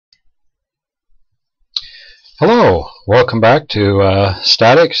Hello, welcome back to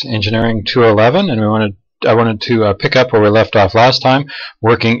Statics Engineering 211, and I wanted to pick up where we left off last time,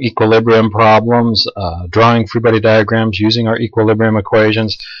 working equilibrium problems, drawing free body diagrams using our equilibrium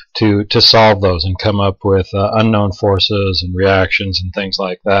equations to solve those and come up with unknown forces and reactions and things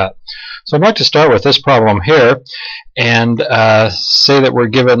like that. So I'd like to start with this problem here and say that we're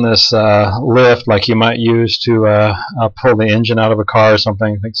given this lift like you might use to pull the engine out of a car or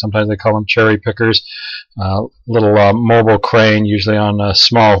something. I think sometimes they call them cherry pickers. Little mobile crane, usually on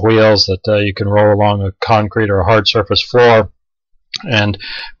small wheels that you can roll along a concrete or a hard surface floor, and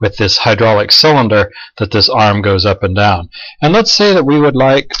with this hydraulic cylinder that this arm goes up and down. And let's say that we would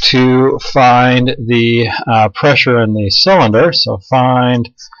like to find the pressure in the cylinder, so find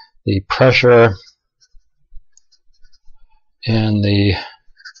the pressure in the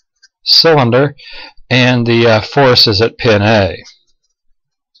cylinder and the forces at pin A.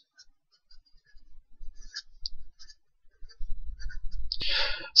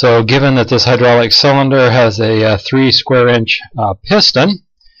 So given that this hydraulic cylinder has a 3 square inch piston,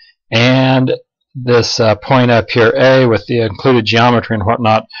 and this point up here A with the included geometry and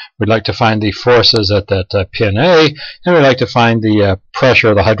whatnot, we'd like to find the forces at that pin A, and we'd like to find the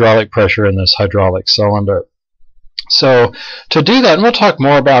pressure, the hydraulic pressure in this hydraulic cylinder. So to do that, and we'll talk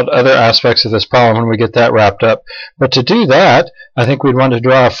more about other aspects of this problem when we get that wrapped up, but to do that, I think we'd want to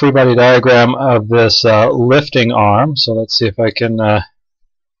draw a free body diagram of this lifting arm. So let's see if I can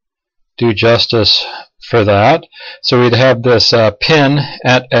do justice for that. So we'd have this pin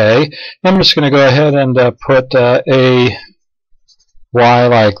at A. I'm just going to go ahead and put a Y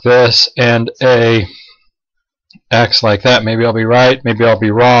like this and a X like that. Maybe I'll be right, maybe I'll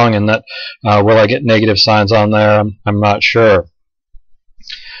be wrong, and that will I get negative signs on there? I'm not sure.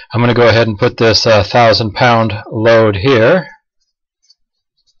 I'm going to go ahead and put this 1,000-pound load here.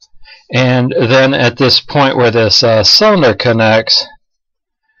 And then at this point where this cylinder connects,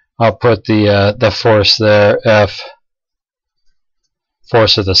 I'll put the force there, F,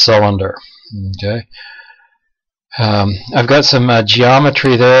 force of the cylinder. Okay. I've got some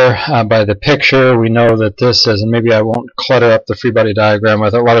geometry there by the picture. We know that this is, and maybe I won't clutter up the free body diagram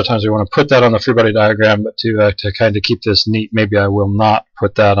with it. A lot of times we want to put that on the free body diagram, but to kind of keep this neat, maybe I will not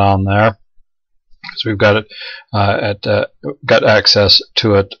put that on there. So we've got it got access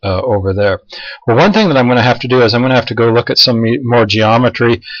to it over there. Well, one thing that I'm going to have to do is I'm going to have to go look at some more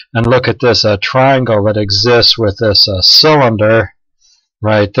geometry and look at this triangle that exists with this cylinder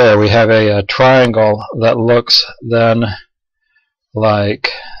right there. We have a triangle that looks then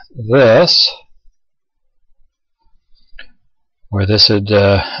like this, where this would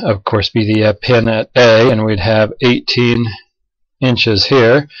of course be the pin at A, and we'd have 18 inches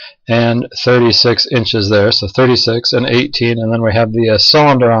here and 36 inches there, so 36 and 18, and then we have the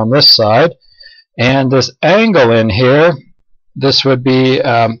cylinder on this side, and this angle in here, this would be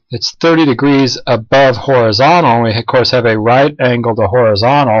it's 30 degrees above horizontal, and we of course have a right angle to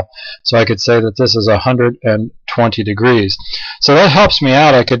horizontal, so I could say that this is 120 degrees. So that helps me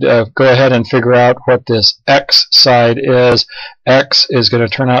out. I could go ahead and figure out what this X side is. X is going to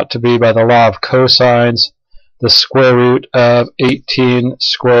turn out to be, by the law of cosines, the square root of 18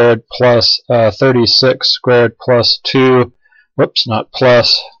 squared plus 36 squared plus 2, whoops, not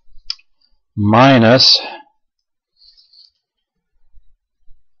plus, minus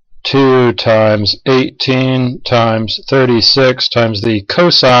 2 times 18 times 36 times the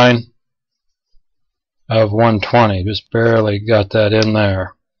cosine of 120. Just barely got that in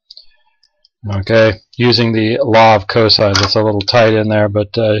there. Okay, using the law of cosines. It's a little tight in there,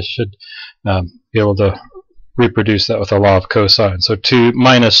 but I should be able to reproduce that with the law of cosine. So 2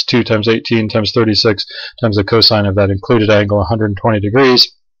 minus 2 times 18 times 36 times the cosine of that included angle, 120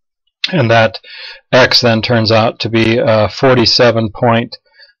 degrees. And that X then turns out to be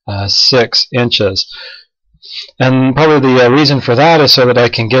 47.6 inches. And probably the reason for that is so that I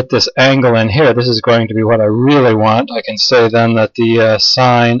can get this angle in here. This is going to be what I really want. I can say then that the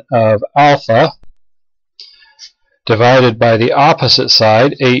sine of alpha divided by the opposite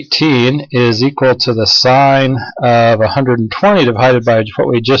side, 18, is equal to the sine of 120 divided by what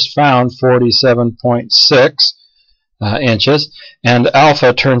we just found, 47.6 inches. And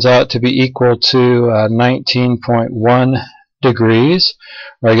alpha turns out to be equal to 19.1 degrees.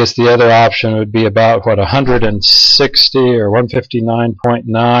 Or I guess the other option would be about, what, 160 or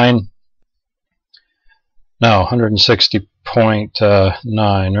 159.9? No,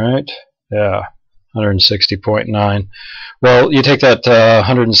 160.9, right? Yeah. 160.9. Well, you take that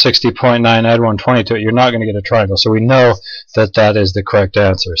 160.9, add 120 to it, you're not going to get a triangle. So we know that that is the correct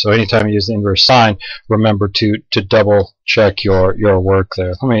answer. So anytime you use the inverse sign, remember to double check your work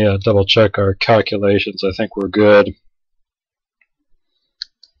there. Let me double check our calculations. I think we're good.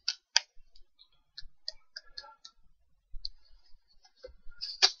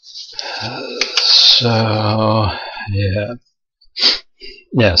 So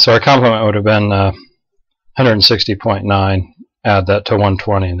yeah, so our complement would have been 160.9, add that to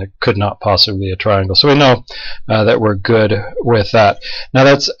 120, and it could not possibly be a triangle. So we know that we're good with that. Now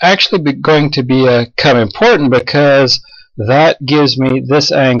that's actually going to be kind of important, because that gives me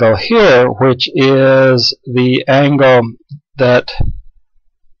this angle here, which is the angle that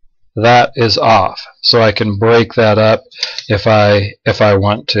is off. So I can break that up if I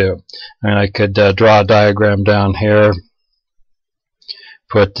want to. I mean, I could draw a diagram down here,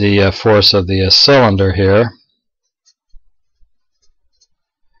 put the force of the cylinder here,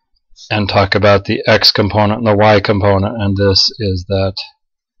 and talk about the x component and the y component, and this is that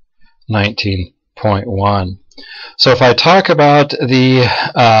 19.1. So if I talk about the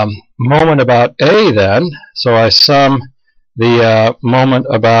moment about A then, so I sum the moment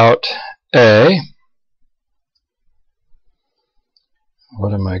about A.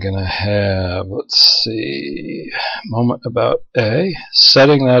 What am I going to have? Let's see. Moment about A.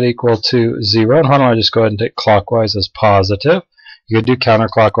 Setting that equal to 0. And why don't I just go ahead and take clockwise as positive. You could do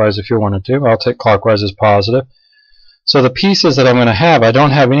counterclockwise if you wanted to. I'll take clockwise as positive. So the pieces that I'm going to have, I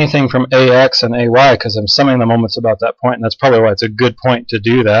don't have anything from AX and AY because I'm summing the moments about that point, and that's probably why it's a good point to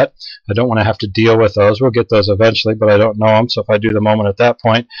do that. I don't want to have to deal with those. We'll get those eventually, but I don't know them. So if I do the moment at that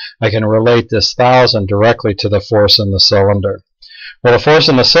point, I can relate this 1,000 directly to the force in the cylinder. Well, the force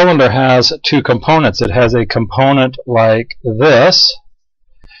in the cylinder has two components. It has a component like this,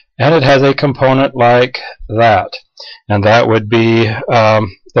 and it has a component like that. And that would be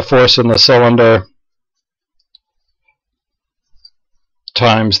the force in the cylinder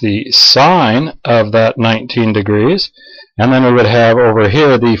times the sine of that 19 degrees. And then we would have over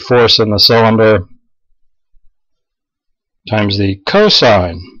here the force in the cylinder times the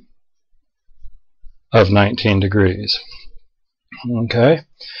cosine of 19 degrees. Okay.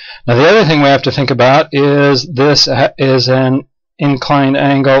 Now the other thing we have to think about is this is an inclined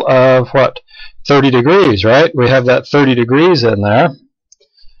angle of what? 30 degrees, right? We have that 30 degrees in there.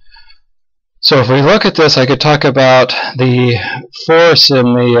 So if we look at this, I could talk about the force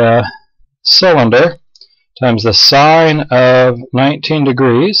in the cylinder times the sine of 19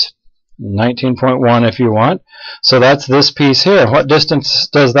 degrees, 19.1 if you want. So that's this piece here. What distance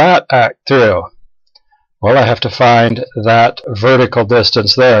does that act through? Well, I have to find that vertical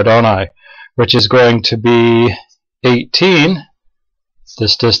distance there, don't I? Which is going to be 18.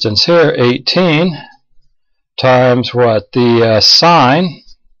 This distance here, 18, times what? The sine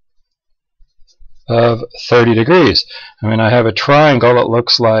of 30 degrees. I mean, I have a triangle that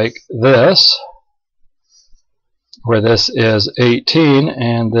looks like this, where this is 18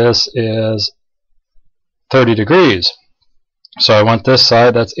 and this is 30 degrees. So I want this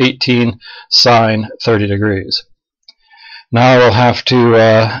side, that's 18 sine 30 degrees. Now I will have to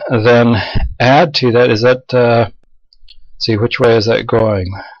then add to that, is that, see, which way is that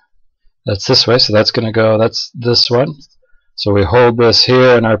going? That's this way, so that's going to go, that's this one. So we hold this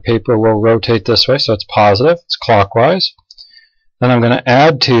here, and our paper will rotate this way, so it's positive, it's clockwise. Then I'm going to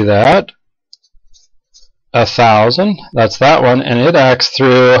add to that 1,000, that's that one, and it acts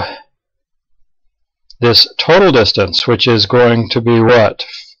through this total distance, which is going to be what?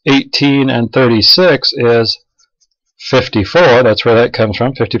 18 and 36 is 54, that's where that comes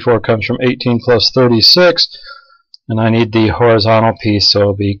from. 54 comes from 18 plus 36, and I need the horizontal piece, so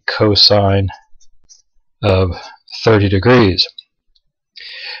it'll be cosine of 30 degrees.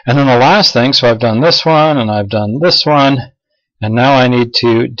 And then the last thing, so I've done this one, and I've done this one, and now I need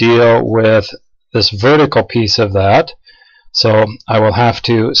to deal with this vertical piece of that. So I will have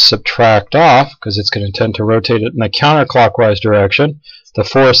to subtract off, because it's going to tend to rotate it in the counterclockwise direction, the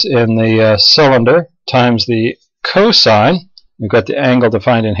force in the cylinder times the cosine. We've got the angle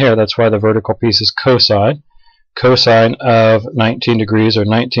defined in here, that's why the vertical piece is cosine. Cosine of 19 degrees, or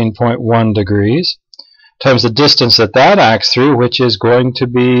 19.1 degrees, times the distance that that acts through, which is going to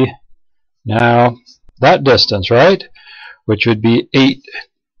be now that distance, right? Which would be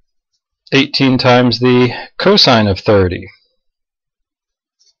 18 times the cosine of 30.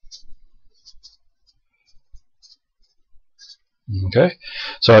 Okay,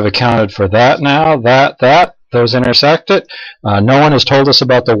 so I've accounted for that now, that. those intersect it. No one has told us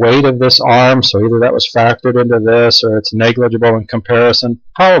about the weight of this arm, so either that was factored into this or it's negligible in comparison.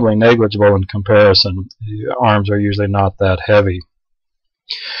 Probably negligible in comparison. The arms are usually not that heavy.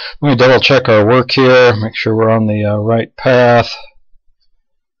 Let me double check our work here, make sure we're on the right path.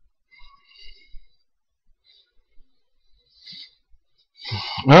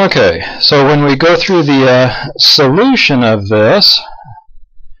 Okay, so when we go through the solution of this,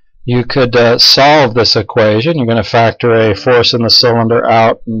 you could solve this equation. You're going to factor a force in the cylinder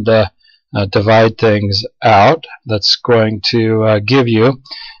out and divide things out. That's going to give you,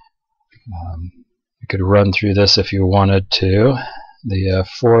 you could run through this if you wanted to. The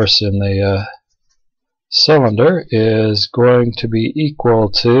force in the cylinder is going to be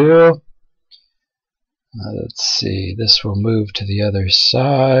equal to, let's see, this will move to the other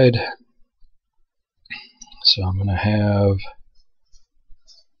side. So I'm going to have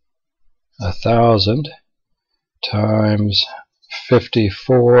 1,000 times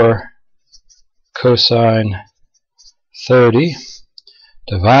 54 cosine 30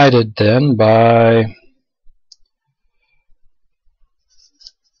 divided then by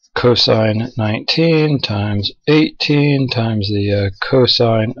cosine 19 times 18 times the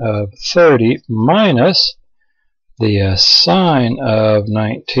cosine of 30 minus the sine of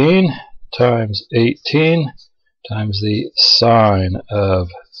 19 times 18 times the sine of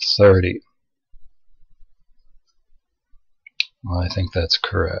 30. Well, I think that's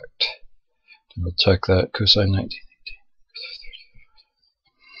correct. We'll check that. Cosine 19.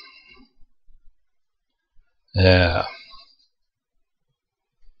 Yeah.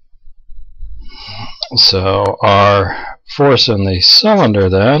 So our force in the cylinder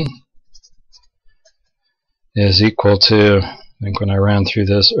then is equal to, I think when I ran through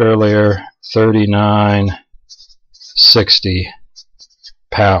this earlier, 3960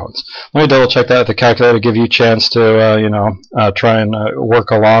 pounds. Let me double check that with the calculator, give you a chance to try and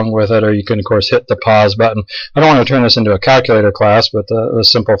work along with it, or you can of course hit the pause button. I don't want to turn this into a calculator class, but the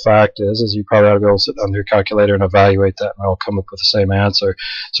simple fact is you probably ought to be able to sit on your calculator and evaluate that, and I'll come up with the same answer.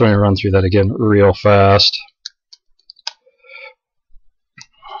 So let me run through that again real fast.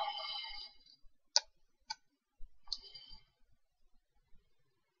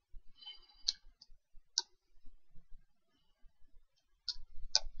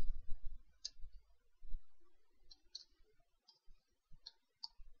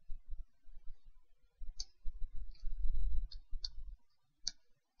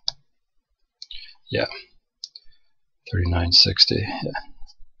 Yeah, 3960. Yeah.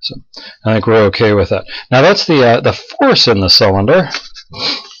 So I think we're okay with that. Now that's the force in the cylinder.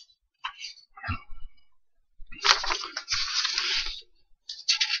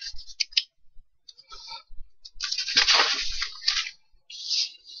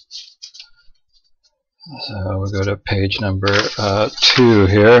 So we'll go to page number 2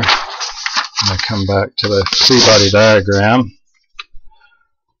 here. I'm going to come back to the free body diagram.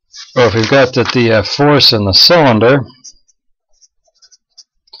 Well, if we've got that the force in the cylinder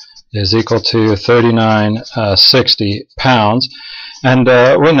is equal to 3960 pounds, and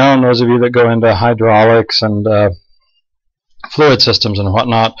we know, and those of you that go into hydraulics and fluid systems and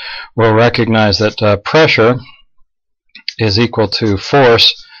whatnot will recognize that pressure is equal to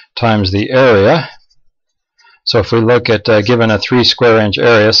force times the area. So if we look at given a 3 square inch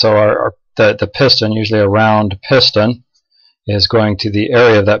area, so the piston, usually a round piston, is going to the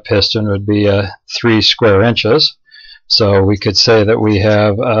area of that piston would be 3 square inches. So we could say that we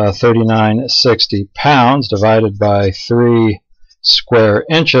have 3960 pounds divided by 3 square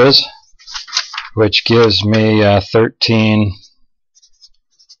inches, which gives me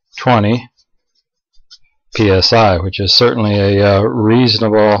 1320 psi, which is certainly a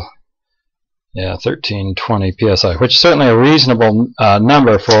reasonable, 1320 psi, which is certainly a reasonable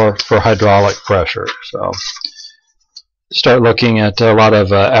number for hydraulic pressure. So start looking at a lot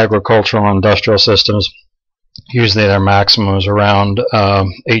of agricultural and industrial systems. Usually their maximum is around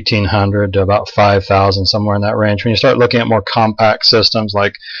 1,800 to about 5,000, somewhere in that range. When you start looking at more compact systems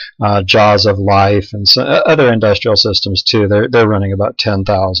like Jaws of Life and other industrial systems too, they're running about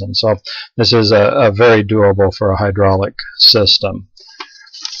 10,000. So this is a very doable for a hydraulic system.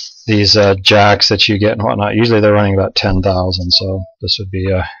 These jacks that you get and whatnot, usually they're running about 10,000, so this would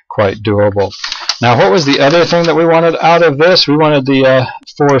be quite doable. Now, what was the other thing that we wanted out of this? We wanted the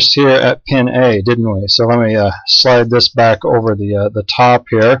force here at pin A, didn't we? So let me slide this back over the top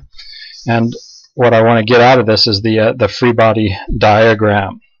here. And what I want to get out of this is the free body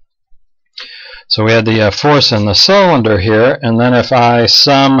diagram. So we had the force in the cylinder here, and then if I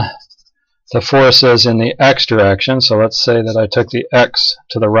sum the forces in the x direction, so let's say that I took the x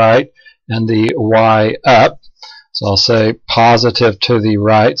to the right and the y up, So I'll say positive to the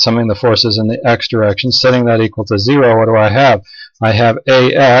right, summing the forces in the x direction, setting that equal to 0. What do I have? I have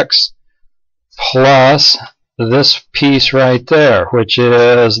AX plus this piece right there, which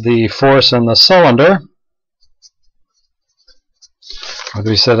is the force in the cylinder. What did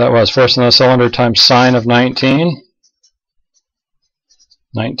we say that was? Force in the cylinder times sine of 19.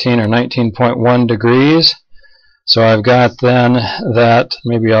 19 or 19.1 degrees. So I've got then that,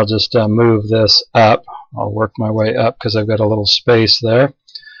 maybe I'll just move this up. I'll work my way up because I've got a little space there.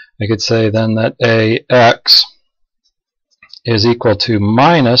 I could say then that AX is equal to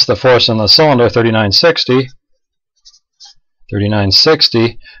minus the force in the cylinder, 3960.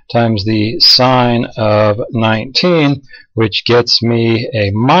 3960 times the sine of 19, which gets me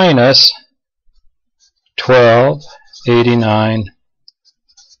a minus 1289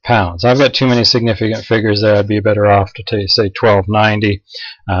 pounds. I've got too many significant figures there. I'd be better off to say 1290,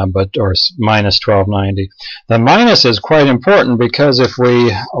 or minus 1290. The minus is quite important because if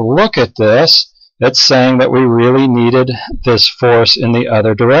we look at this, it's saying that we really needed this force in the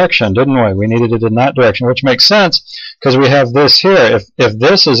other direction, didn't we? We needed it in that direction, which makes sense because we have this here. If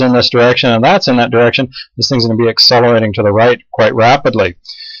this is in this direction and that's in that direction, this thing's going to be accelerating to the right quite rapidly.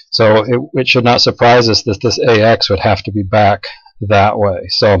 So it should not surprise us that this AX would have to be back that way.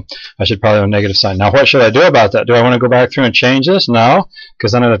 So I should probably have a negative sign. Now what should I do about that? Do I want to go back through and change this? No,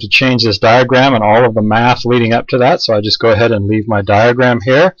 because then I'd have to change this diagram and all of the math leading up to that. So I just go ahead and leave my diagram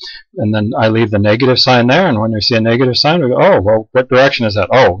here, and then I leave the negative sign there, and when we see a negative sign, we go, oh, well, what direction is that?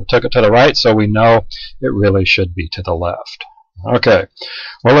 Oh, we took it to the right, so we know it really should be to the left. Okay,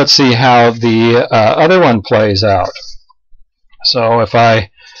 well, let's see how the other one plays out. So if I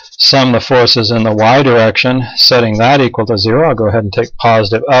sum the forces in the y direction, setting that equal to 0. I'll go ahead and take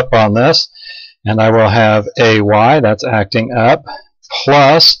positive up on this, and I will have AY, that's acting up,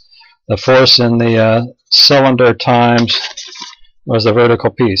 plus the force in the cylinder times, what was the vertical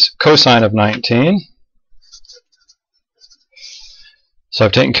piece? Cosine of 19. So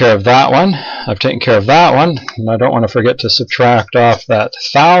I've taken care of that one. I've taken care of that one, and I don't want to forget to subtract off that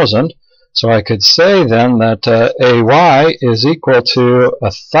 1,000. So I could say then that AY is equal to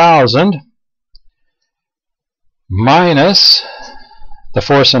 1,000 minus the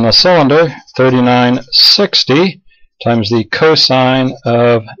force in the cylinder, 3960, times the cosine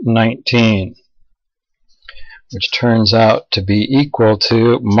of 19, which turns out to be equal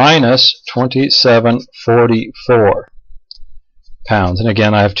to minus 2744 pounds. And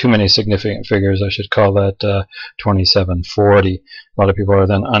again, I have too many significant figures. I should call that 2740. A lot of people are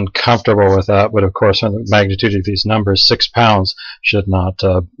then uncomfortable with that, but of course, on the magnitude of these numbers, 6 pounds should not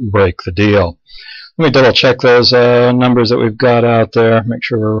break the deal. Let me double check those numbers that we've got out there, make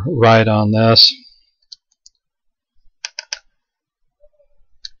sure we're right on this.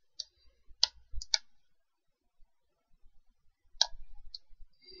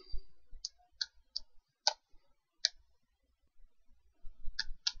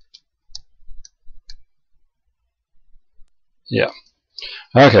 Yeah.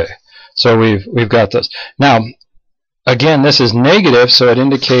 Okay. So we've got this. Now, again, this is negative, so it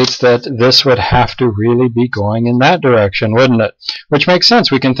indicates that this would have to really be going in that direction, wouldn't it? Which makes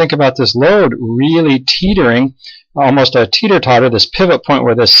sense. We can think about this load really teetering, almost a teeter-totter, this pivot point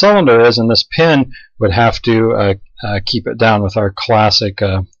where this cylinder is, and this pin would have to keep it down with our classic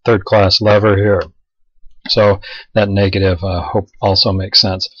third-class lever here. So that negative also makes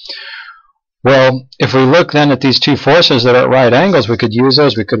sense. Well, if we look then at these two forces that are at right angles, we could use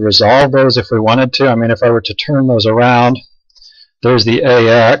those. We could resolve those if we wanted to. I mean, if I were to turn those around, there's the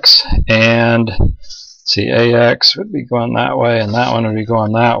AX, and let's see, AX would be going that way, and that one would be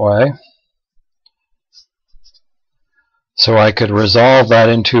going that way. So I could resolve that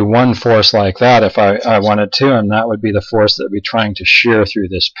into one force like that if I wanted to, and that would be the force that would be trying to shear through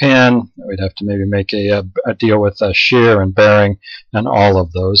this pin. We'd have to maybe make a deal with shear and bearing and all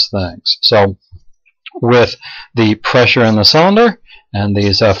of those things. So with the pressure in the cylinder and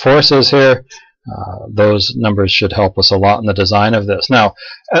these forces here, those numbers should help us a lot in the design of this. Now,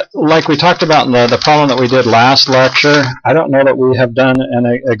 like we talked about in the problem that we did last lecture, I don't know that we have done an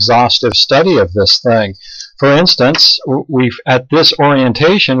exhaustive study of this thing. For instance, at this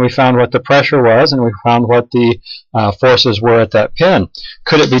orientation, we found what the pressure was, and we found what the forces were at that pin.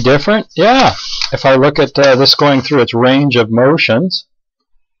 Could it be different? Yeah. If I look at this going through its range of motions,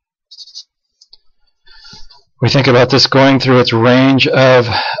 we think about this going through its range of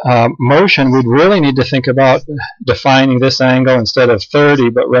motion, we'd really need to think about defining this angle instead of 30,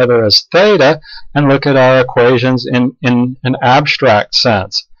 but rather as theta, and look at our equations in an abstract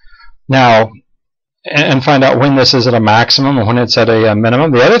sense. Now, and find out when this is at a maximum and when it's at a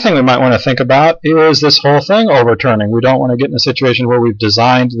minimum. The other thing we might want to think about is this whole thing overturning. We don't want to get in a situation where we've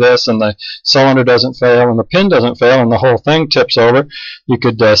designed this and the cylinder doesn't fail and the pin doesn't fail and the whole thing tips over. You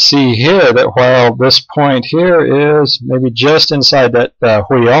could see here that while this point here is maybe just inside that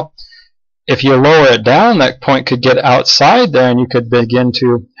wheel, if you lower it down, that point could get outside there and you could begin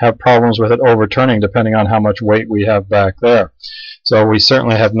to have problems with it overturning depending on how much weight we have back there. So we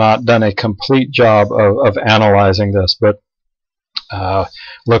certainly have not done a complete job of analyzing this, but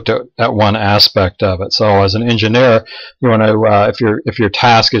looked at one aspect of it. So as an engineer, you want to, if your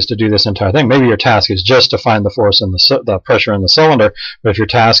task is to do this entire thing, maybe your task is just to find the force and the pressure in the cylinder, but if your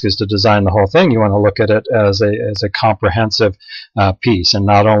task is to design the whole thing, you want to look at it as a comprehensive piece, and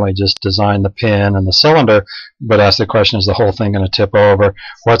not only just design the pin and the cylinder, but ask the question, is the whole thing going to tip over?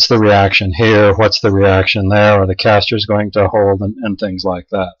 What's the reaction here? What's the reaction there? Are the casters going to hold? And things like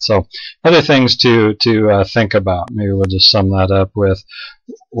that. So other things to think about. Maybe we'll just sum that up with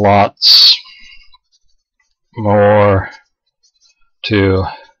lots more to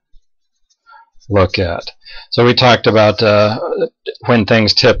look at. So we talked about when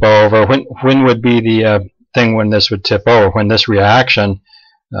things tip over. When would be the thing when this would tip over? When this reaction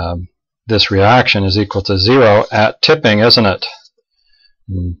is equal to 0 at tipping, isn't it?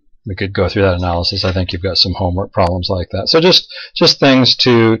 We could go through that analysis. I think you've got some homework problems like that. So just things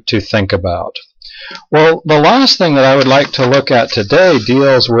to think about. Well, the last thing that I would like to look at today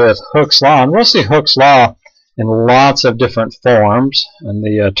deals with Hooke's law, and we'll see Hooke's law in lots of different forms in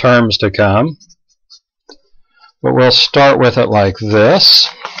the terms to come. But we'll start with it like this.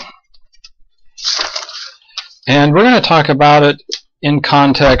 And we're going to talk about it in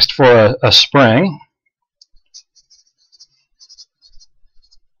context for a spring.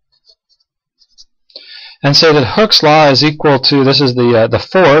 And say that Hooke's law is equal to, this is the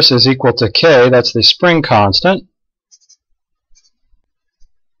force is equal to K, that's the spring constant.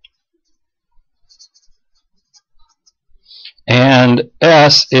 And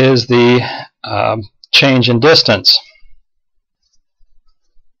S is the change in distance.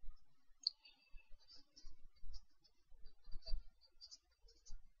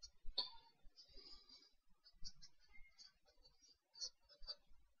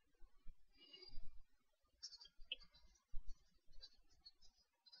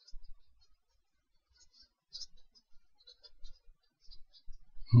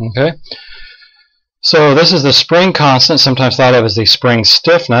 Okay, so this is the spring constant, sometimes thought of as the spring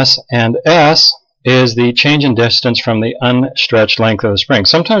stiffness, and S is the change in distance from the unstretched length of the spring.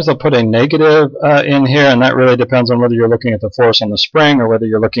 Sometimes they'll put a negative in here, and that really depends on whether you're looking at the force on the spring or whether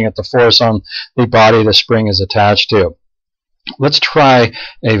you're looking at the force on the body the spring is attached to. Let's try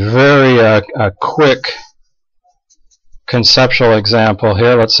a very quick conceptual example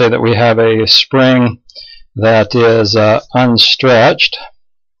here. Let's say that we have a spring that is unstretched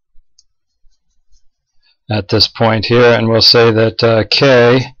at this point here, and we'll say that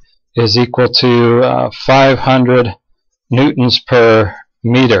K is equal to 500 newtons per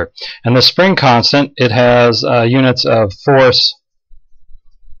meter. And the spring constant, it has units of force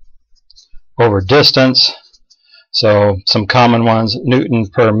over distance. So some common ones, Newton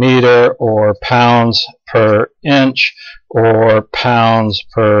per meter, or pounds per inch, or pounds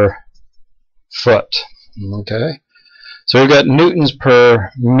per foot. Okay, so we've got newtons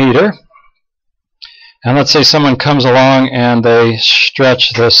per meter. And let's say someone comes along and they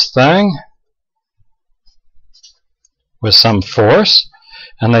stretch this thing with some force,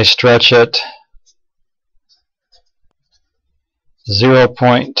 and they stretch it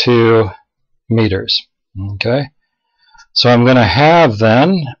 0.2 meters. Okay, so I'm going to have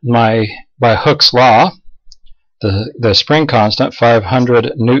then by Hooke's law, the spring constant,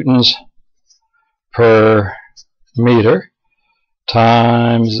 500 newtons per meter,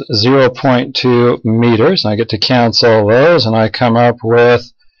 times 0.2 meters. I get to cancel those, and I come up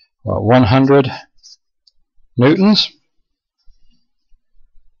with 100 newtons.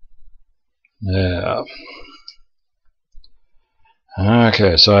 Yeah.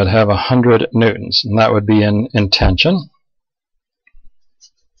 Okay, so I'd have 100 newtons, and that would be in tension.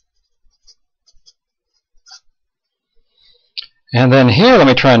 And then here, let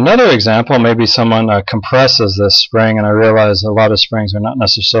me try another example. Maybe someone compresses this spring, and I realize a lot of springs are not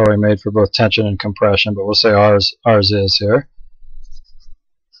necessarily made for both tension and compression, but we'll say ours is here.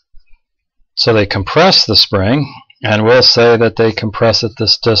 So they compress the spring, and we'll say that they compress at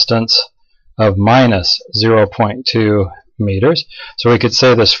this distance of minus 0.2 meters. So we could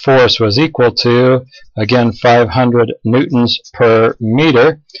say this force was equal to, again, 500 newtons per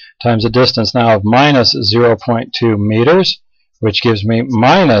meter times a distance now of minus 0.2 meters. which gives me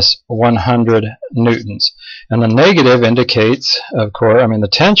minus 100 newtons. And the negative indicates, of course, the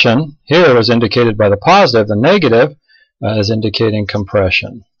tension here was indicated by the positive. The negative is indicating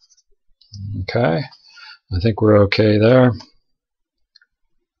compression. Okay, I think we're okay there.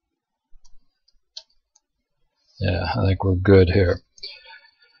 Yeah, I think we're good here.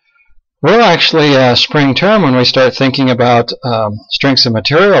 We'll actually, spring term, when we start thinking about strengths of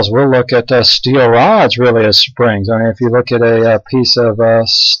materials, we'll look at steel rods really as springs. If you look at a piece of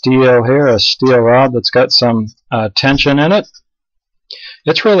steel here, a steel rod that's got some tension in it,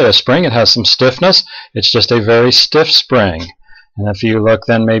 it's really a spring. It has some stiffness. It's just a very stiff spring. And if you look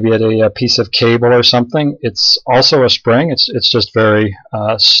then maybe at a piece of cable or something, it's also a spring. It's just very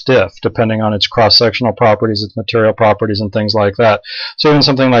stiff, depending on its cross-sectional properties, its material properties, and things like that. So even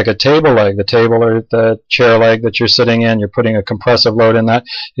something like a table leg, the table or the chair leg that you're sitting in, you're putting a compressive load in that,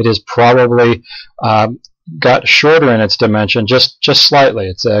 it is probably got shorter in its dimension just slightly.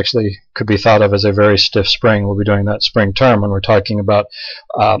 It's actually could be thought of as a very stiff spring. We'll be doing that spring term when we're talking about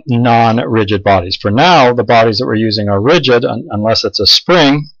non-rigid bodies. For now, the bodies that we're using are rigid unless it's a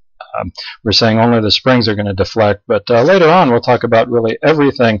spring. We're saying only the springs are going to deflect, but later on we'll talk about really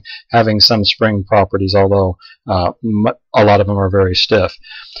everything having some spring properties, although a lot of them are very stiff.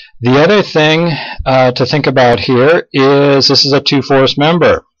 The other thing to think about here is this is a two-force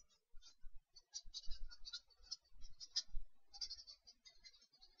member.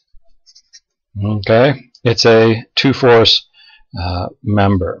 Okay, it's a two-force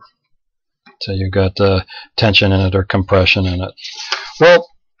member. So you've got tension in it or compression in it. Well,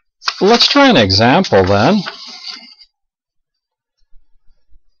 let's try an example then.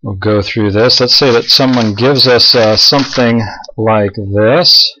 We'll go through this. Let's say that someone gives us something like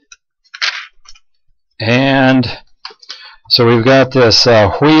this. And so we've got this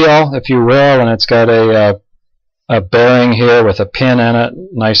wheel, if you will, and it's got a bearing here with a pin in it,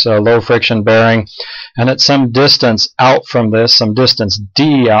 nice low friction bearing, and at some distance out from this, some distance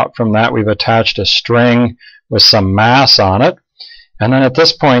d out from that, we've attached a string with some mass on it. And then at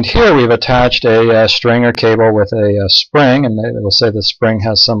this point here, we've attached a string or cable with a spring, and we'll say the spring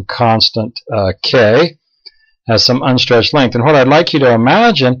has some constant k, has some unstretched length. And what I'd like you to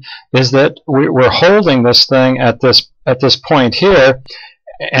imagine is that we're holding this thing at this point here,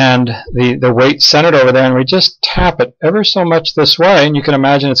 and the weight centered over there, and we just tap it ever so much this way, and you can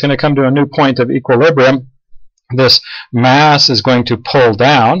imagine it's going to come to a new point of equilibrium. This mass is going to pull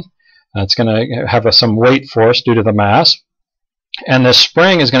down. It's going to have some weight force due to the mass, and this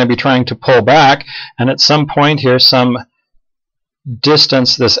spring is going to be trying to pull back, and at some point here, some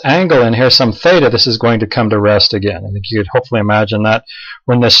distance, this angle in here, some theta, this is going to come to rest again. I think you could hopefully imagine that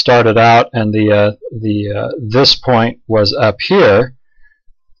when this started out and this point was up here,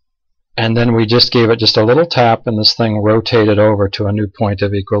 and then we just gave it just a little tap, and this thing rotated over to a new point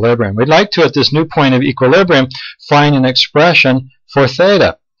of equilibrium. We'd like to, at this new point of equilibrium, find an expression for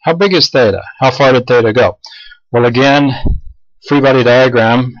theta. How big is theta? How far did theta go? Well, again, free body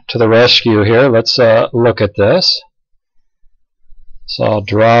diagram to the rescue here. Let's look at this. So I'll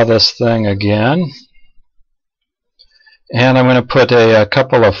draw this thing again. And I'm going to put a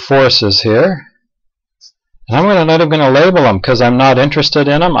couple of forces here. I'm not even going to label them because I'm not interested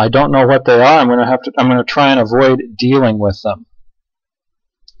in them. I don't know what they are. I'm going to try and avoid dealing with them.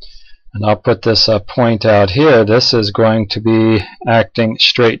 And I'll put this point out here. This is going to be acting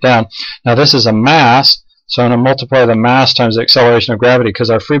straight down. Now this is a mass, so I'm going to multiply the mass times the acceleration of gravity, because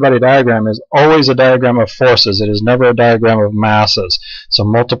our free body diagram is always a diagram of forces. It is never a diagram of masses. So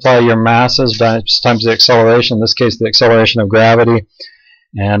multiply your masses times the acceleration, in this case the acceleration of gravity,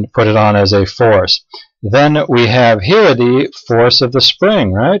 and put it on as a force. Then we have here the force of the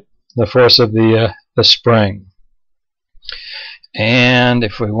spring, right? The force of the spring. And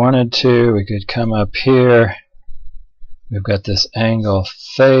if we wanted to, we could come up here. We've got this angle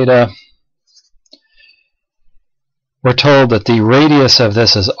theta. We're told that the radius of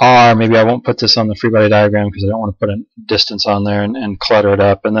this is r. Maybe I won't put this on the free body diagram because I don't want to put a distance on there and clutter it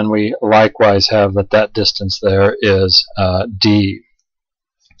up. And then we likewise have that distance there is d.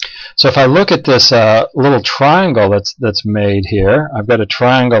 So if I look at this little triangle that's made here, I've got a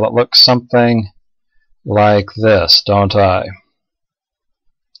triangle that looks something like this, don't I?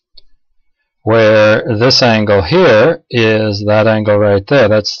 Where this angle here is that angle right there.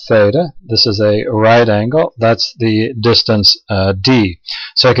 That's theta. This is a right angle. That's the distance d.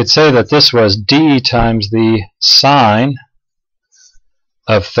 So I could say that this was d times the sine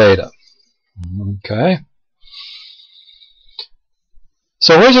of theta. Okay.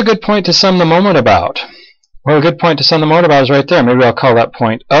 So where's a good point to sum the moment about? Well, a good point to sum the moment about is right there. Maybe I'll call that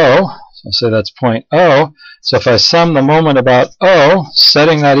point O. So I'll say that's point O. So if I sum the moment about O,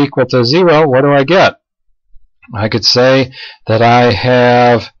 setting that equal to 0, what do I get? I could say that I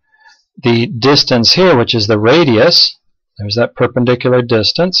have the distance here, which is the radius. There's that perpendicular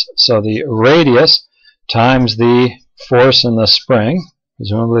distance. So the radius times the force in the spring.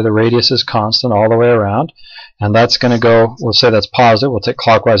 Presumably the radius is constant all the way around. And that's going to go, we'll say that's positive. We'll take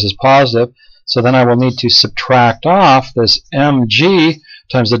clockwise as positive. So then I will need to subtract off this mg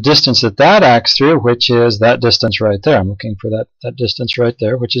times the distance that that acts through, which is that distance right there. I'm looking for that distance right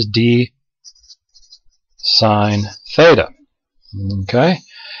there, which is d sine theta. Okay?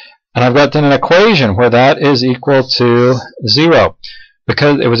 And I've got then an equation where that is equal to 0.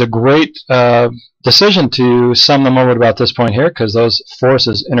 Because it was a great decision to sum the moment about this point here, because those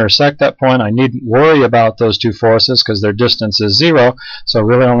forces intersect that point. I needn't worry about those two forces because their distance is 0. So I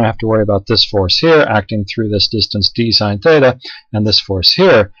really only have to worry about this force here acting through this distance d sine theta, and this force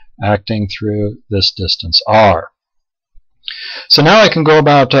here acting through this distance r. So now I can go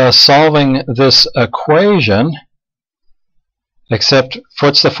about solving this equation. Except,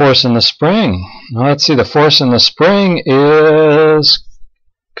 what's the force in the spring? Well, let's see, the force in the spring is,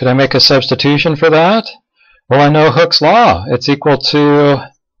 could I make a substitution for that? Well, I know Hooke's law. It's equal to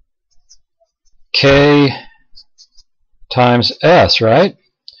K times S, right?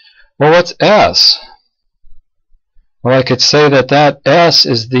 Well, what's S? Well, I could say that that S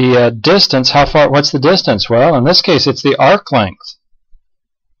is the distance. How far, what's the distance? Well, in this case, it's the arc length.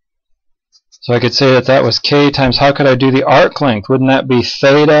 So I could say that that was K times, how could I do the arc length? Wouldn't that be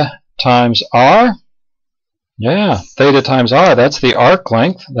theta times R? Yeah, theta times R, that's the arc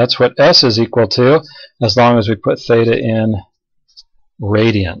length. That's what S is equal to, as long as we put theta in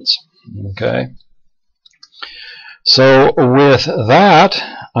radians. Okay. So with that,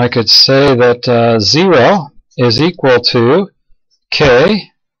 I could say that 0 is equal to K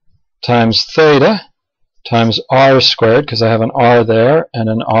times theta times R squared, because I have an R there and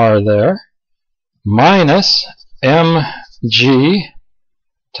an R there, minus mg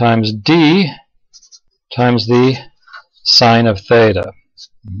times d times the sine of theta.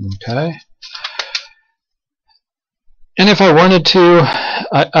 Okay. And if I wanted to,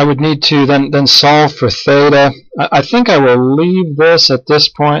 I would need to then solve for theta. I think I will leave this at this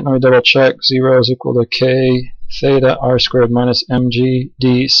point. Let me double check. 0 is equal to k theta r squared minus mg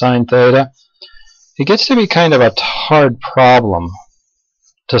d sine theta. It gets to be kind of a hard problem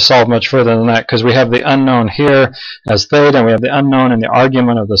to solve much further than that, because we have the unknown here as theta, and we have the unknown in the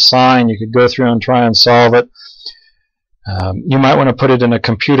argument of the sine. You could go through and try and solve it. You might want to put it in a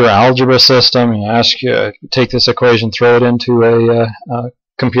computer algebra system. You ask you take this equation, throw it into a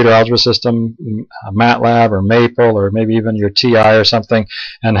computer algebra system, MATLAB or Maple, or maybe even your TI or something,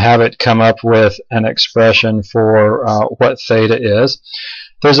 and have it come up with an expression for what theta is.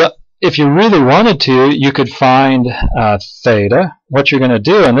 If you really wanted to, you could find theta. What you're going to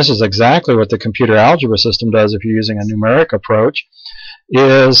do, and this is exactly what the computer algebra system does if you're using a numeric approach,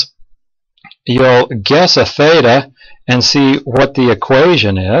 is you'll guess a theta and see what the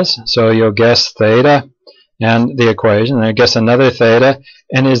equation is. So you'll guess theta and the equation, and then guess another theta,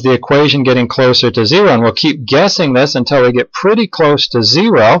 and is the equation getting closer to 0? And we'll keep guessing this until we get pretty close to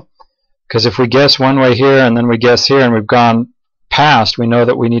 0, because if we guess one way here and then we guess here and we've gone past, we know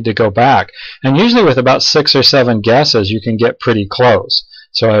that we need to go back. And usually with about 6 or 7 guesses, you can get pretty close.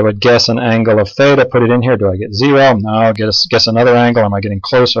 So I would guess an angle of theta, put it in here. Do I get 0? No, I'll guess another angle. Am I getting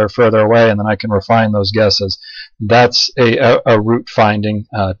closer or further away? And then I can refine those guesses. That's a root finding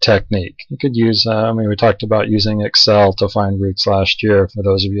technique. You could use, we talked about using Excel to find roots last year for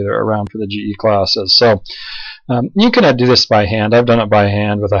those of you that are around for the GE classes. So you can do this by hand. I've done it by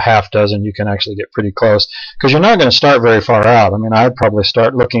hand with a half dozen. You can actually get pretty close, because you're not going to start very far out. I'd probably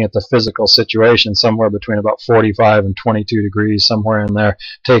start looking at the physical situation somewhere between about 45 and 22 degrees, somewhere in there.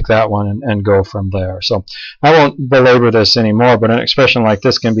 Take that one and go from there. So I won't belabor this anymore, but an expression like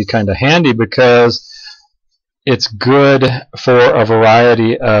this can be kind of handy because it's good for a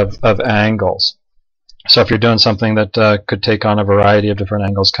variety of angles. So if you're doing something that could take on a variety of different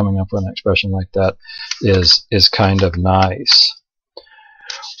angles, coming up with an expression like that is kind of nice.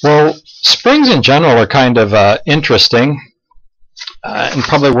 Well, springs in general are kind of interesting and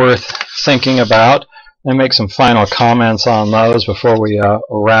probably worth thinking about. Let me make some final comments on those before we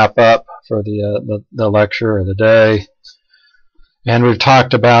wrap up for the lecture or the day. And we've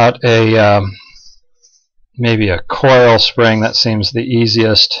talked about maybe a coil spring. That seems the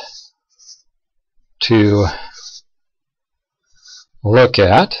easiest to look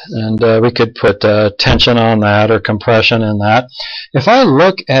at, and we could put tension on that or compression in that. If I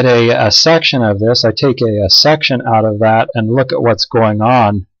look at a section of this, I take a section out of that and look at what's going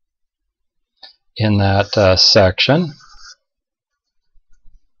on in that section.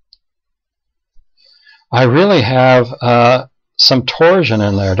 I really have some torsion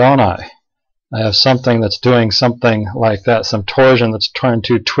in there, don't I? I have something that's doing something like that, some torsion that's trying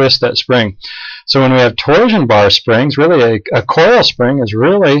to twist that spring. So when we have torsion bar springs, really a coil spring is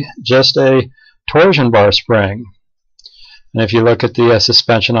really just a torsion bar spring. And if you look at the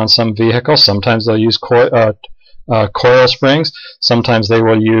suspension on some vehicles, sometimes they'll use coil springs, sometimes they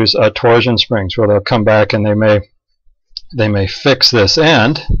will use torsion springs, where they'll come back and they may fix this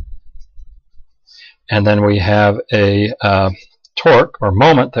end, and then we have a torque or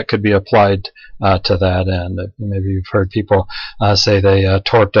moment that could be applied to that end. Maybe you've heard people say they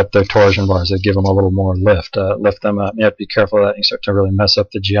torqued up their torsion bars. They give them a little more lift, lift them up. You have to be careful of that. You start to really mess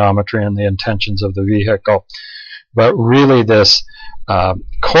up the geometry and the intentions of the vehicle. But really, this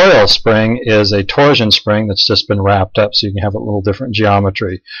coil spring is a torsion spring that's just been wrapped up, so you can have a little different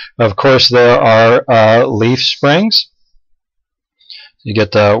geometry. Of course, there are leaf springs. You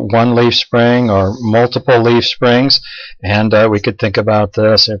get one leaf spring or multiple leaf springs, and we could think about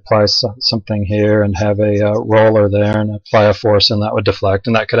this. Apply something here and have a roller there and apply a force, and that would deflect,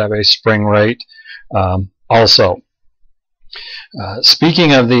 and that could have a spring rate also.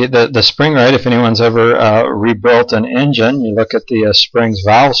 Speaking of the spring rate, if anyone's ever rebuilt an engine, you look at the springs,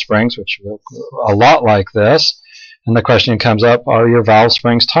 valve springs, which look a lot like this, and the question comes up, are your valve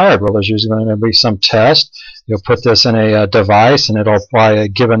springs tired? Well, there's usually going to be some test. You'll put this in a device, and it'll apply a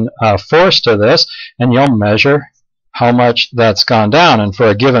given force to this, and you'll measure how much that's gone down. And for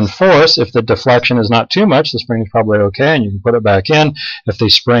a given force, if the deflection is not too much, the spring is probably okay, and you can put it back in. If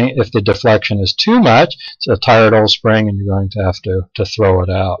the deflection is too much, it's a tired old spring, and you're going to have to throw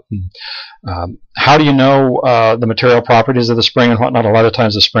it out. And, how do you know the material properties of the spring and whatnot? A lot of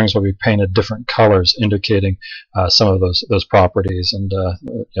times the springs will be painted different colors, indicating some of those properties, and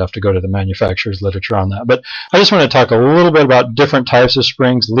you have to go to the manufacturer's literature on that. But I just want to talk a little bit about different types of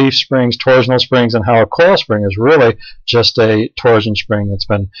springs, leaf springs, torsional springs, and how a coil spring is really just a torsion spring that's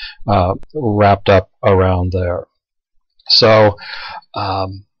been wrapped up around there. So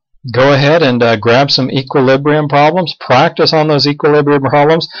go ahead and grab some equilibrium problems. Practice on those equilibrium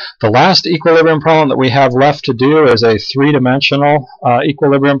problems. The last equilibrium problem that we have left to do is a three-dimensional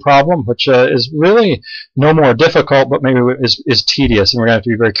equilibrium problem, which is really no more difficult, but maybe is tedious. And we're going to have to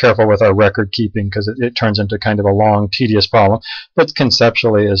be very careful with our record keeping, because it turns into kind of a long, tedious problem, but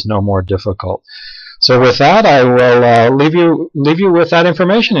conceptually is no more difficult. So with that, I will leave you with that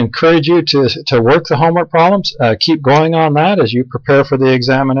information. Encourage you to work the homework problems. Keep going on that as you prepare for the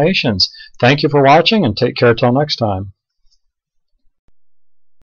examinations. Thank you for watching, and take care till next time.